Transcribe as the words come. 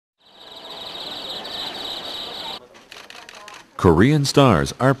Korean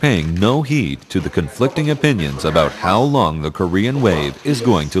stars are paying no heed to the conflicting opinions about how long the Korean wave is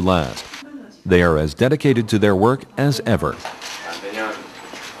going to last. They are as dedicated to their work as ever.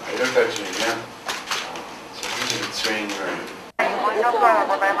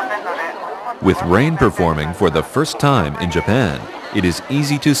 With Rain performing for the first time in Japan, it is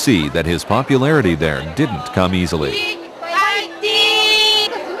easy to see that his popularity there didn't come easily.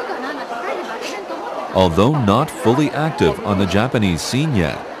 Although not fully active on the Japanese scene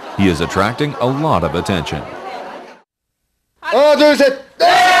yet, he is attracting a lot of attention.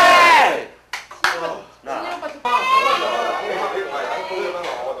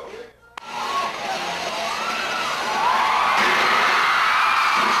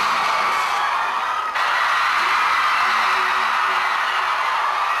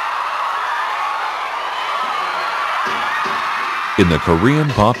 In the Korean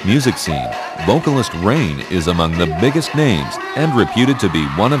pop music scene, vocalist Rain is among the biggest names and reputed to be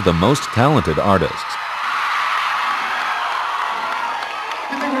one of the most talented artists.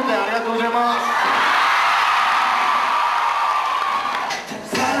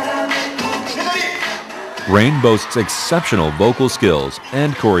 Rain boasts exceptional vocal skills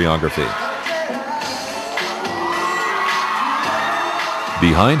and choreography.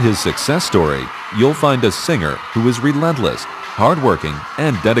 Behind his success story, you'll find a singer who is relentless, hardworking,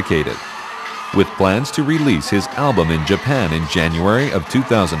 and dedicated. With plans to release his album in Japan in January of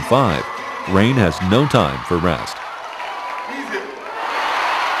 2005, Rain has no time for rest.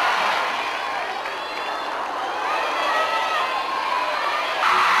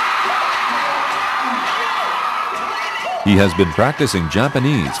 He has been practicing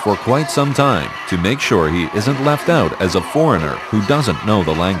Japanese for quite some time to make sure he isn't left out as a foreigner who doesn't know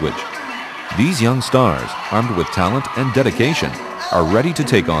the language. These young stars, armed with talent and dedication, are ready to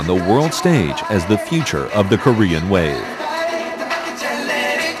take on the world stage as the future of the Korean wave.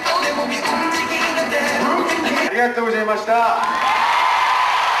 Arigatou gozaimasu.